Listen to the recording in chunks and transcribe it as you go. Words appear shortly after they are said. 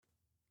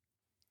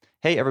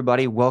Hey,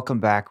 everybody, welcome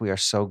back. We are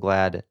so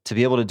glad to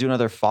be able to do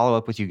another follow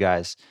up with you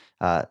guys.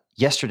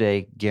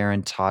 Yesterday,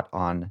 Garen taught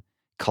on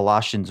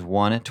Colossians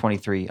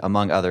 1:23,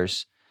 among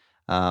others.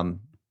 Um,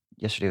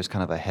 Yesterday was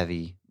kind of a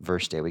heavy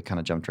verse day. We kind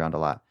of jumped around a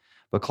lot.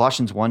 But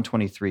Colossians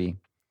 1:23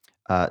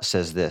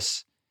 says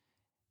this.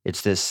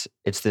 It's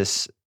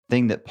this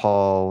thing that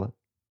Paul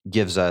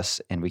gives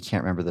us, and we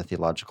can't remember the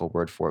theological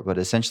word for it, but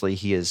essentially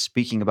he is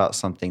speaking about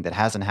something that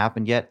hasn't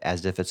happened yet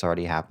as if it's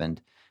already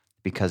happened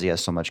because he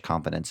has so much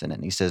confidence in it.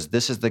 And he says,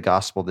 "This is the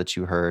gospel that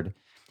you heard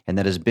and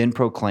that has been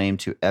proclaimed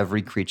to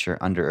every creature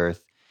under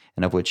earth,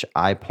 and of which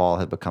I, Paul,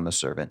 have become a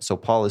servant." So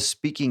Paul is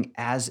speaking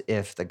as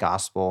if the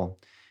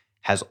gospel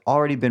has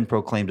already been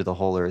proclaimed to the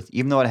whole earth,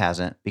 even though it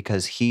hasn't,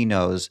 because he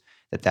knows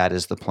that that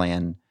is the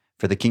plan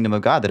for the kingdom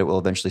of God, that it will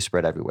eventually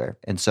spread everywhere.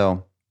 And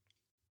so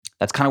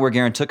that's kind of where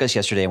Garen took us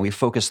yesterday. And we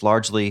focused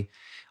largely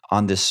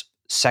on this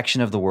section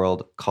of the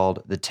world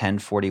called the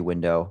 1040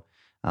 window,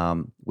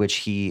 which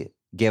he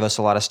gave us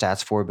a lot of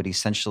stats for, but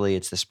essentially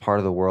it's this part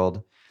of the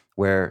world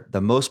where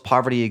the most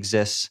poverty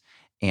exists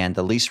and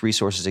the least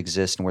resources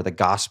exist, and where the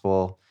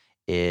gospel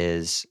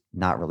is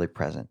not really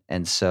present.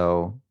 And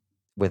so,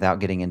 without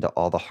getting into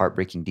all the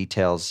heartbreaking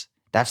details,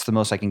 that's the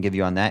most I can give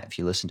you on that. If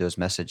you listen to his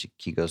message,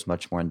 he goes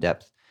much more in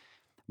depth.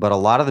 But a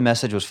lot of the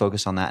message was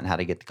focused on that and how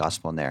to get the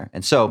gospel in there.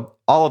 And so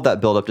all of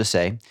that build up to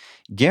say,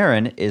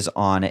 Garen is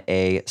on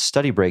a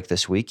study break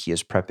this week. He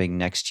is prepping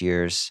next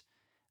year's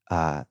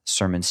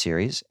sermon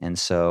series. And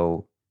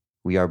so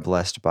we are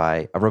blessed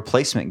by a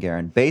replacement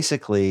Garen,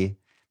 basically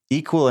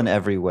equal in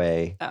every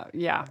way. Oh,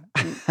 yeah.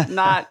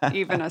 Not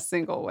even a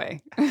single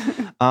way.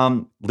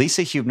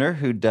 Lisa Hubner,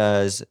 who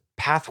does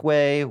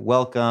Pathway,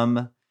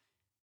 Welcome,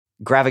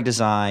 graphic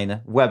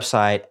design,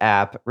 website,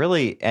 app,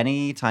 really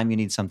anytime you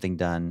need something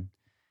done,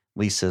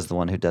 Lisa is the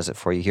one who does it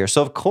for you here.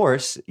 So of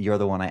course, you're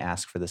the one I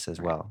asked for this as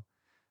well.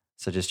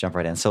 So just jump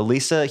right in. So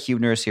Lisa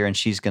Hubner is here, and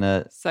she's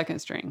gonna Second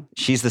string.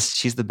 She's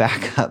the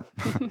backup.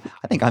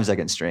 I think I'm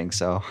second string,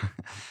 so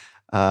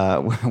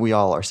we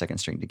all are second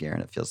string to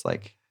Garen. It feels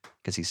like,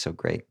 because he's so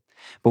great.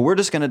 But we're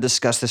just gonna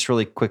discuss this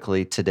really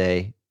quickly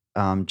today,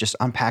 just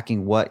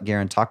unpacking what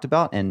Garen talked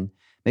about, and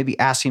maybe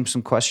asking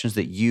some questions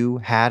that you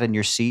had in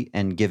your seat,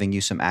 and giving you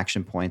some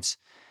action points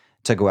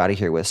to go out of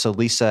here with. So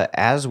Lisa,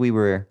 as we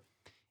were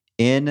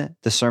in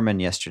the sermon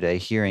yesterday,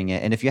 hearing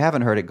it, and if you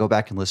haven't heard it, go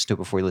back and listen to it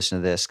before you listen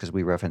to this, because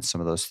we referenced some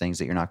of those things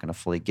that you're not going to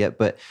fully get.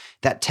 But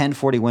that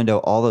 1040 window,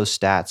 all those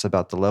stats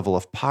about the level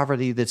of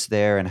poverty that's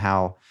there, and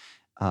how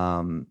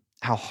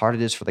hard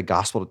it is for the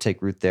gospel to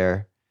take root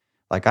there.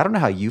 Like, I don't know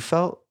how you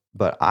felt,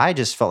 but I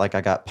just felt like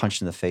I got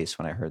punched in the face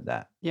when I heard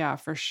that. Yeah,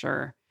 for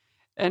sure.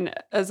 And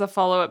as a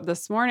follow-up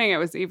this morning, I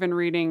was even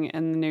reading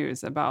in the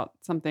news about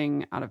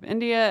something out of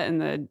India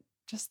and the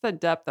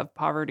depth of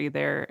poverty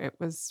there.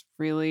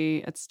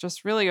 It's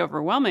just really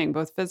overwhelming,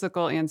 both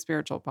physical and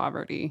spiritual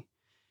poverty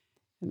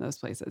in those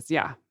places.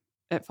 Yeah,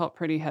 it felt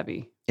pretty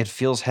heavy. It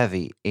feels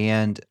heavy.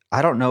 And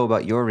I don't know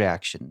about your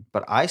reaction,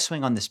 but I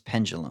swing on this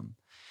pendulum,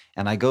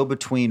 and I go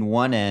between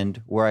one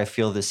end where I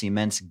feel this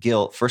immense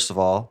guilt, first of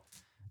all,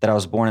 that I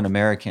was born an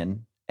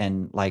American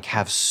and like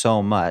have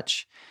so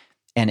much.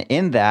 And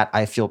in that,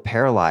 I feel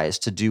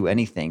paralyzed to do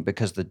anything,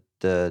 because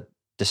the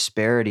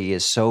disparity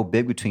is so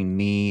big between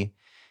me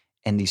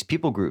and these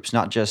people groups,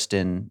 not just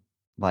in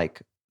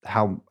like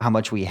how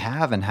much we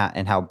have, and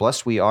how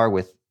blessed we are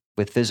with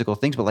physical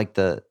things, but like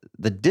the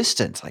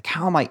distance. Like,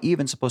 how am I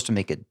even supposed to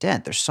make a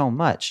dent? There's so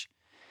much.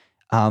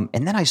 And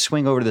then I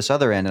swing over to this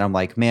other end, and I'm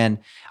like, man,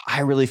 I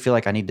really feel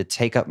like I need to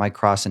take up my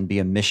cross and be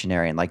a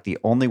missionary. And like, the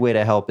only way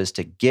to help is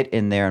to get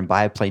in there and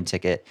buy a plane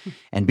ticket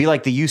and be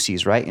like the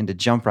UCs, right? And to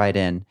jump right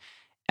in.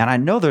 And I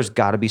know there's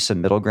got to be some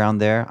middle ground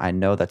there. I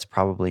know that's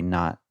probably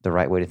not the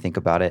right way to think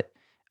about it.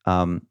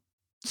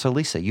 So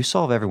Lisa, you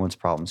solve everyone's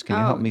problems. Can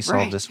you help Oh, me solve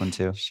right. this one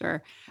too?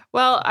 Sure.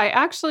 Well, I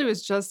actually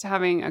was just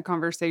having a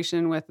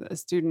conversation with a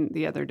student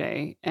the other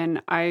day,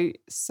 and I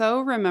so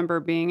remember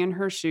being in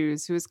her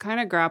shoes, who was kind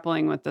of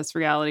grappling with this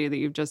reality that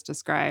you've just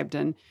described,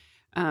 and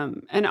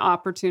an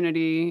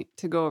opportunity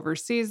to go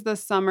overseas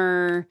this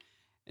summer,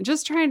 and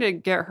just trying to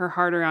get her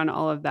heart around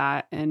all of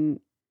that. And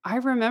I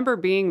remember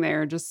being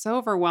there, just so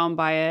overwhelmed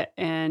by it.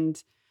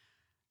 And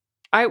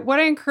what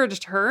I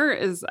encouraged her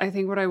is, I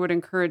think what I would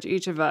encourage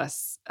each of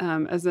us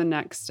as the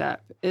next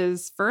step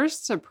is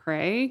first to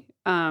pray.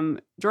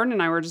 Jordan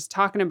and I were just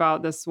talking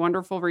about this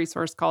wonderful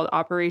resource called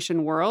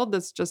Operation World.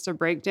 That's just a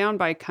breakdown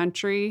by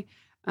country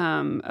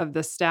of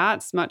the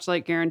stats, much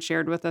like Garen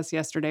shared with us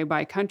yesterday,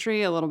 by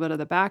country, a little bit of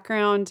the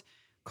background,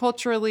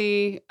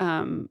 culturally,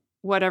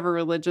 whatever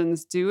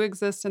religions do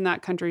exist in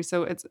that country.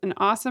 So it's an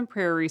awesome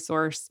prayer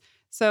resource.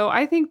 So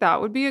I think that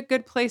would be a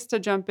good place to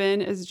jump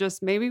in, is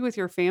just maybe with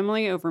your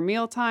family over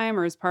mealtime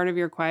or as part of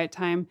your quiet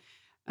time.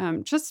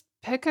 Just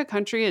pick a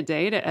country a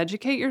day to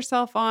educate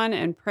yourself on,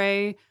 and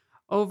pray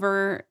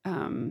over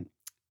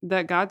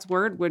that God's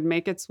word would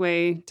make its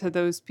way to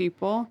those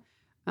people.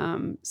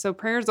 So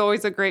prayer is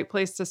always a great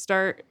place to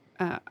start.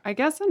 I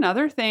guess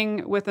another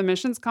thing with the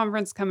missions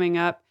conference coming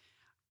up,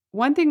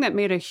 one thing that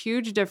made a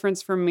huge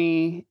difference for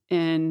me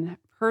in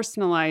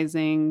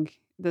personalizing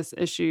this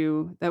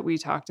issue that we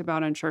talked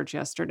about in church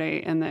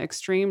yesterday and the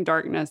extreme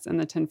darkness in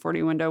the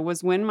 1040 window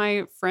was when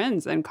my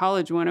friends in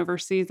college went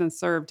overseas and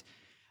served.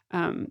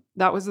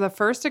 That was the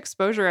first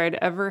exposure I'd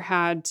ever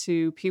had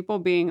to people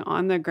being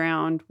on the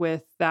ground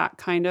with that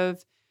kind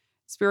of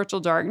spiritual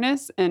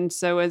darkness. And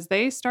so as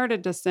they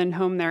started to send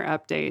home their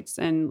updates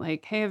and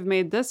like, hey, I've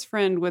made this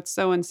friend with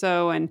so and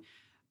so, and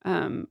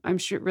I'm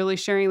really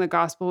sharing the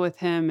gospel with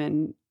him,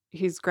 and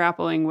he's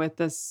grappling with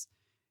this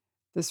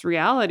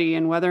reality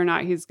and whether or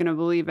not he's going to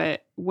believe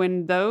it.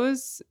 When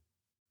those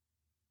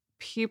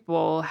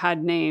people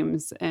had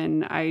names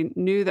and I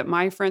knew that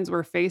my friends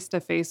were face to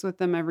face with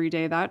them every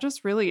day, that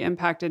just really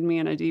impacted me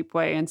in a deep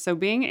way. And so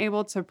being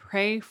able to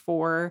pray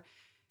for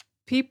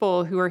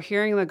people who are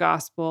hearing the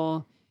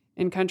gospel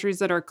in countries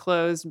that are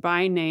closed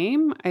by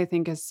name, I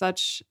think is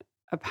such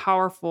a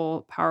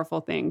powerful,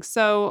 powerful thing.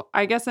 So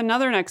I guess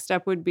another next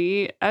step would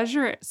be, as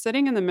you're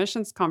sitting in the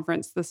missions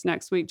conference this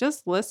next week,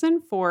 just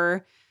listen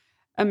for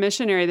a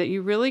missionary that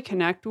you really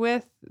connect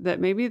with, that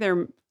maybe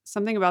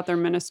something about their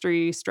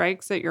ministry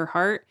strikes at your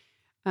heart,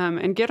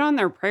 and get on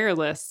their prayer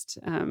list.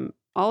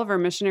 All of our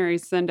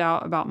missionaries send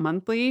out about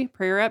monthly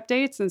prayer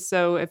updates. And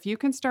so if you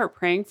can start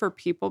praying for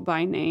people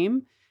by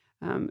name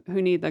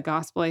who need the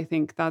gospel, I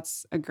think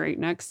that's a great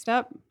next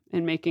step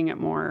in making it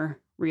more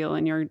real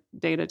in your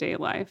day-to-day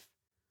life.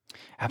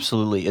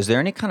 Absolutely. Is there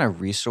any kind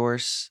of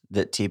resource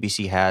that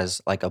TBC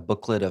has, like a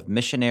booklet of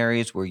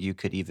missionaries where you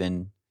could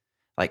even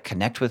like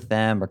connect with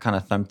them or kind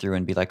of thumb through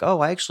and be like,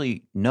 oh, I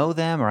actually know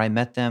them or I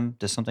met them?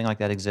 Does something like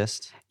that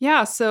exist?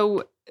 Yeah.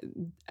 So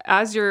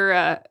as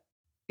you're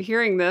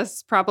hearing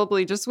this,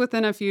 probably just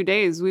within a few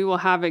days, we will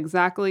have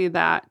exactly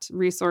that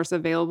resource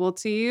available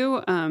to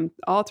you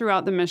all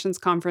throughout the missions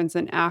conference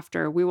and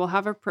after. We will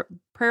have a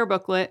prayer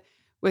booklet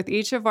with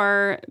each of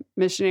our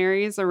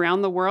missionaries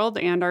around the world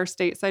and our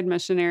stateside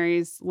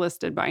missionaries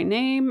listed by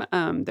name,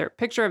 their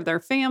picture of their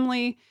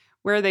family,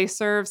 where they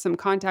serve, some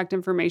contact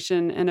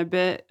information, and a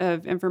bit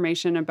of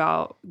information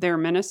about their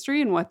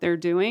ministry and what they're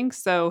doing.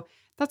 So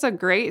that's a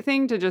great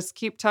thing to just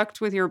keep tucked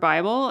with your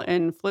Bible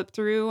and flip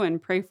through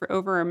and pray for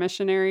over our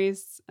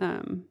missionaries,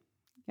 on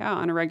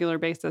a regular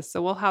basis.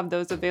 So we'll have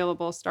those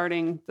available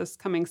starting this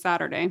coming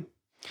Saturday.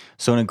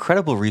 So, an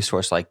incredible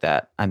resource like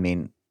that, I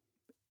mean,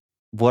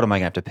 what am I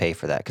going to have to pay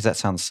for that? Because that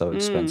sounds so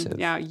expensive.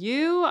 Yeah,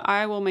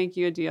 I will make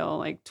you a deal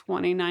like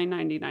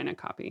 $29.99 a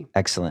copy.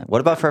 Excellent. What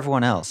about for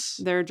everyone else?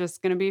 They're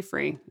just going to be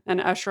free. An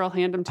usher will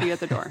hand them to you at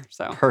the door.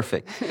 So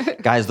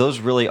Perfect. Guys, those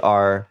really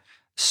are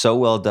so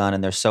well done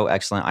and they're so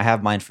excellent. I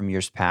have mine from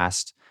years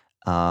past.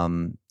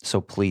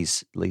 So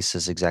please,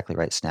 Lisa's exactly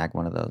right. Snag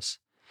one of those.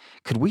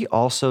 Could we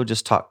also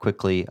just talk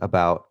quickly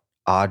about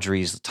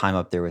Audrey's time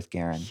up there with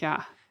Garen?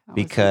 Yeah. That was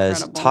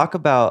Because incredible. talk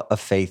about a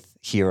faith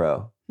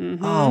hero. Mhm.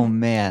 Oh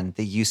man,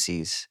 the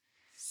UCs.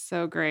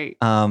 So great.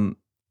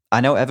 I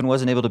know Evan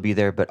wasn't able to be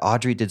there, but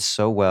Audrey did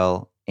so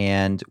well.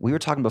 And we were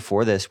talking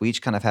before this. We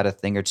each kind of had a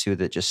thing or two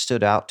that just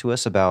stood out to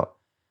us about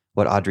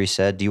what Audrey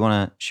said. Do you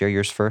want to share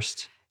yours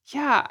first?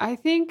 Yeah, I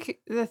think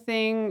the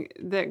thing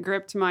that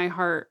gripped my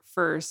heart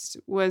first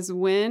was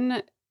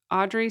when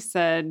Audrey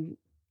said,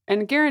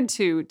 and Garen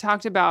too,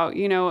 talked about,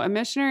 a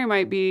missionary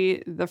might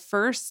be the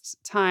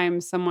first time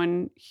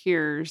someone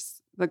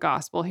hears the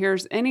gospel,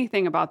 hears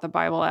anything about the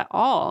Bible at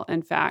all,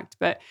 in fact.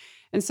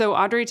 And so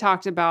Audrey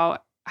talked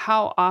about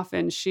how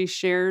often she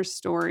shares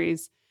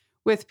stories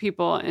with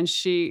people and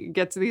she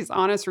gets these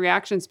honest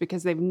reactions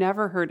because they've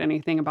never heard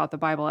anything about the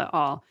Bible at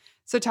all.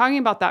 So talking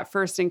about that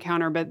first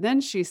encounter, but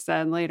then she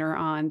said later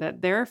on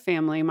that their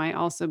family might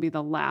also be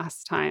the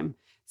last time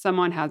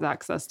someone has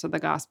access to the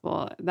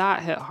gospel.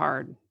 That hit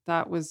hard.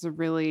 That was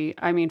really,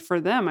 for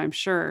them, I'm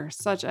sure,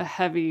 such a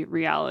heavy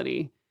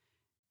reality.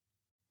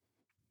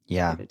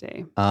 Yeah.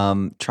 Today.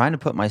 Trying to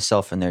put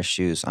myself in their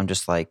shoes, I'm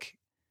just like,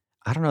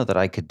 I don't know that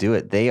I could do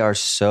it. They are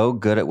so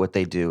good at what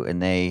they do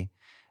and they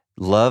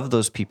love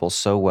those people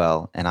so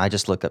well. And I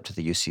just look up to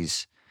the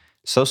UCs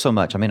so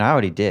much. I mean, I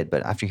already did,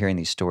 but after hearing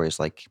these stories,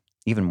 like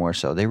even more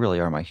so, they really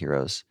are my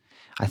heroes.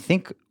 I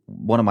think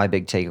one of my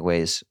big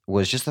takeaways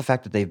was just the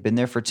fact that they've been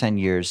there for 10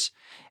 years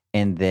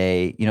and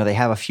they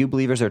have a few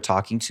believers they're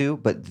talking to,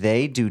 but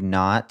they do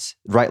not,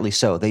 rightly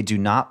so, they do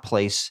not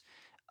place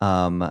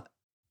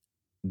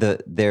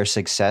their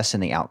success in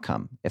the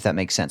outcome, if that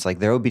makes sense. Like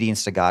their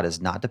obedience to God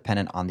is not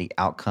dependent on the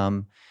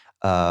outcome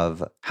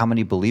of how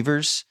many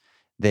believers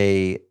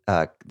they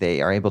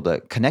are able to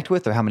connect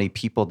with or how many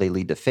people they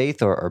lead to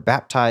faith or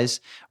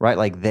baptize, right?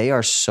 Like they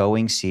are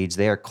sowing seeds,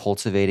 they are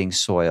cultivating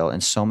soil in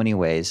so many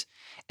ways,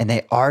 and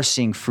they are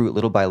seeing fruit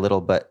little by little.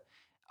 But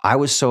I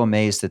was so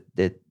amazed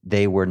that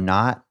they were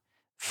not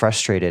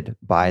frustrated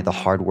by the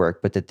hard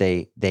work, but that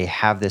they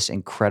have this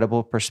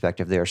incredible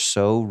perspective. They are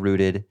so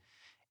rooted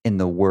in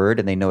the word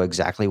and they know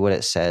exactly what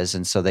it says.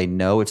 And so they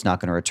know it's not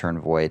going to return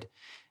void.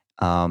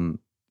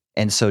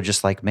 And so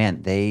just like,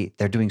 man,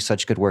 they're doing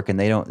such good work and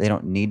they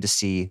don't need to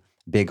see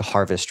big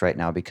harvest right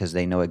now because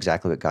they know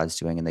exactly what God's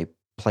doing and they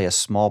play a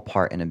small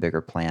part in a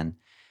bigger plan,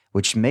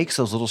 which makes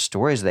those little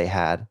stories they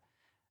had.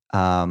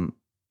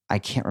 I I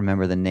can't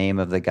remember the name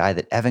of the guy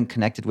that Evan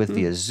connected with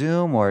via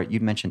Zoom, or you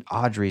mentioned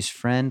Audrey's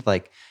friend.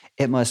 Like,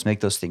 it must make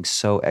those things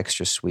so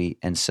extra sweet.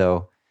 And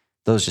so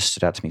those just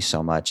stood out to me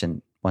so much.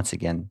 And once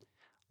again,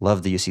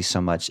 love the UC so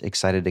much.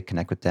 Excited to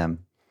connect with them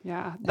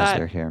Yeah, as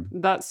they're here.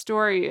 that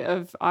story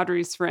of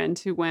Audrey's friend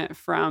who went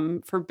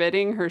from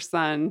forbidding her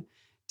son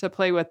to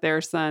play with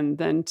their son,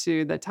 then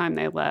to the time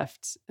they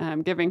left,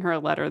 giving her a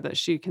letter that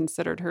she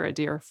considered her a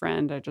dear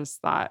friend. I just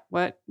thought,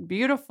 what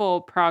beautiful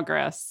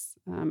progress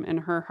in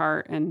her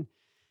heart, and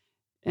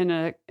in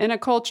a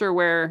culture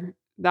where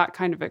that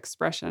kind of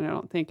expression, I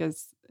don't think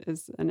is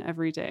an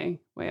everyday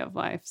way of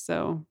life.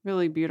 So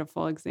really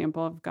beautiful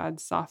example of God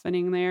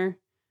softening there.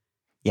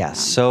 Yeah,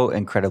 so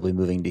incredibly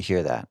moving to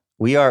hear that.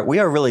 We are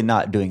really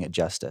not doing it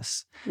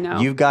justice. No,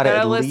 You've got to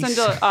gotta at listen least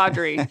to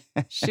Audrey.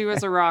 She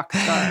was a rock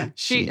star.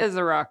 She is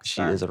a rock She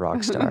star. is a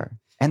rock star.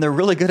 And they're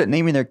really good at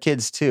naming their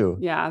kids too.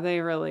 Yeah, they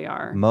really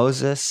are.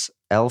 Moses,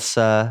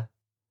 Elsa,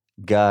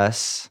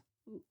 Gus,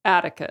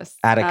 Atticus,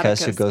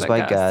 who goes but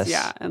by Gus.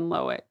 Yeah, and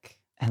Loic.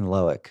 And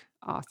Loic.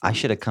 Awesome. I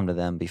should have come to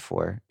them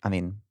before. I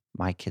mean,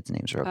 my kids'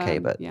 names are okay,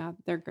 but yeah,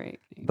 they're great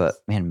names. But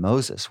man,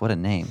 Moses, what a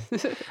name.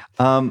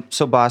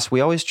 So boss,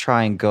 we always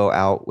try and go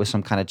out with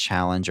some kind of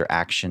challenge or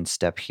action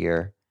step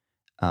here.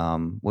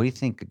 What do you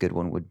think a good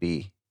one would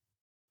be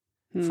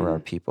for our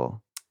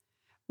people?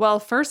 Well,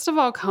 first of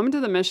all, come to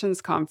the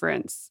missions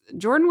conference.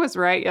 Jordan was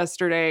right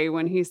yesterday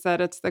when he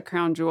said it's the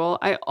crown jewel.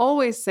 I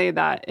always say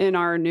that in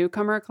our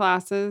newcomer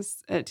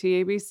classes at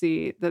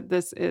TABC, that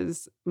this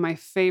is my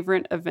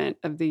favorite event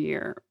of the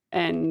year.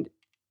 And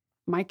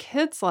my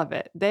kids love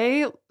it.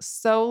 They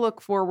so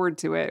look forward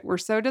to it. We're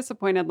so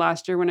disappointed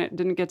last year when it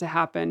didn't get to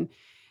happen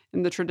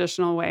in the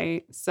traditional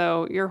way.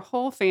 So your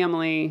whole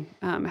family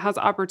has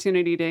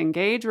opportunity to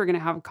engage. We're going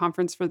to have a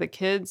conference for the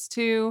kids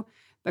too.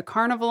 The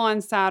carnival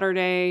on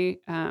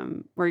Saturday,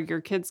 where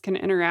your kids can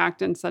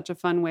interact in such a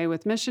fun way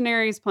with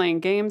missionaries,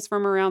 playing games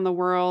from around the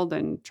world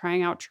and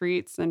trying out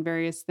treats and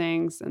various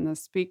things. And the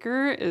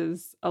speaker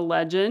is a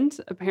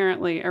legend,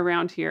 apparently,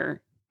 around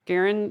here.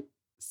 Garen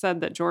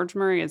said that George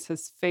Murray is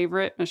his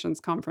favorite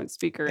missions conference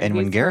speaker. And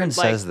when Garen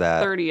says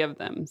that, 30 of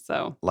them.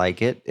 So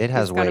like it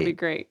has weight. It's got to be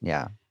great.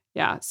 Yeah.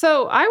 Yeah.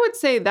 So I would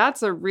say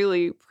that's a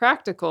really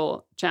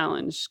practical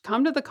challenge.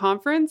 Come to the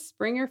conference,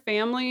 bring your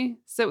family,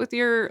 sit with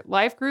your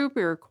life group or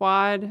your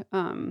quad.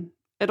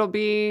 It'll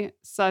be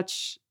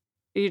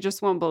you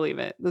just won't believe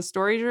it. The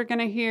stories you're going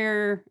to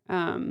hear,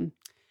 the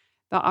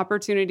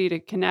opportunity to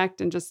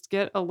connect and just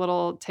get a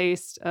little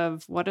taste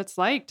of what it's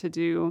like to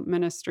do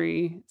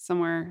ministry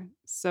somewhere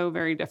so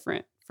very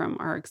different from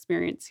our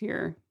experience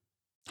here.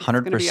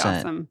 100%.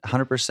 Awesome.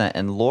 100%.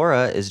 And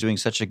Laura is doing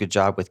such a good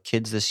job with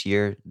kids this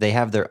year. They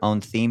have their own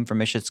theme for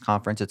Missions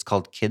Conference. It's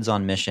called Kids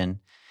on Mission.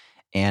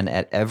 And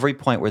at every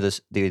point where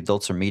the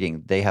adults are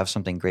meeting, they have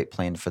something great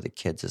planned for the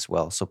kids as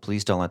well. So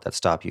please don't let that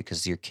stop you,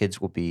 because your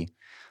kids will be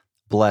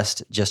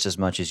blessed just as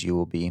much as you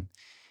will be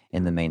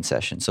in the main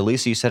session. So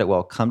Lisa, you said it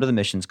well. Come to the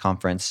Missions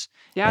Conference.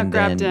 Yeah, and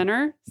grab then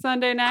dinner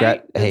Sunday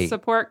night and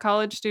support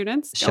college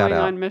students going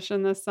out. on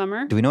mission this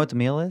summer. Do we know what the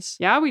meal is?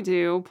 Yeah, we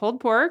do. Pulled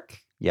pork.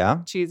 Yeah.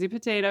 Cheesy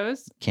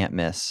potatoes. Can't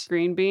miss.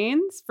 Green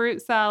beans,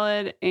 fruit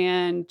salad,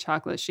 and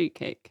chocolate sheet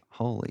cake.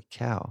 Holy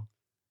cow.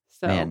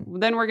 So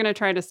then we're going to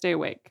try to stay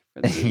awake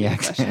for the yeah.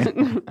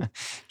 session.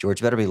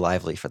 George better be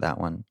lively for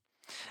that one.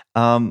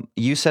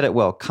 You said it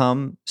well.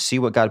 Come see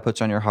what God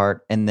puts on your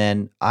heart. And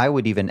then I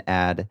would even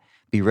add,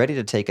 be ready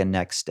to take a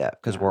next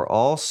step, because we're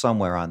all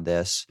somewhere on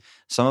this.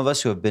 Some of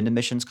us who have been to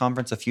missions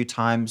conference a few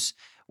times,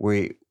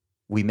 we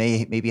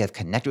maybe have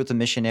connected with a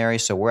missionary.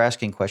 So we're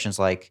asking questions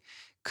like,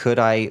 could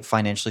I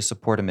financially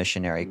support a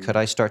missionary? Could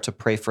I start to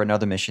pray for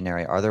another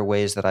missionary? Are there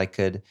ways that I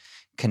could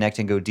connect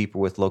and go deeper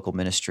with local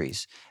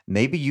ministries?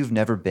 Maybe you've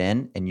never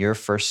been, and your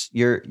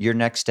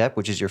next step,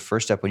 which is your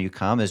first step when you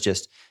come, is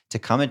just to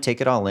come and take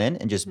it all in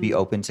and just be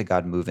open to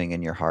God moving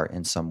in your heart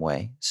in some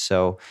way.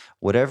 So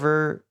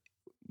whatever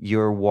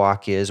your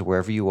walk is,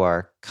 wherever you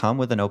are, come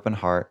with an open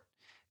heart,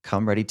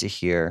 come ready to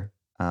hear,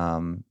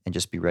 and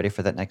just be ready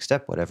for that next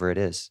step, whatever it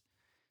is.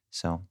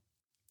 So,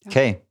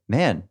 okay,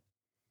 man.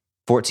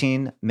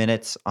 14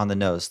 minutes on the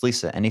nose.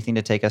 Lisa, anything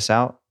to take us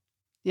out?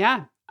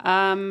 Yeah.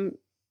 Come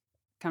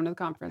to the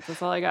conference.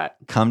 That's all I got.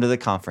 Come to the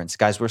conference.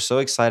 Guys, we're so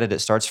excited. It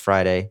starts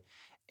Friday,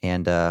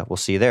 and we'll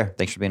see you there.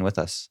 Thanks for being with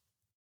us.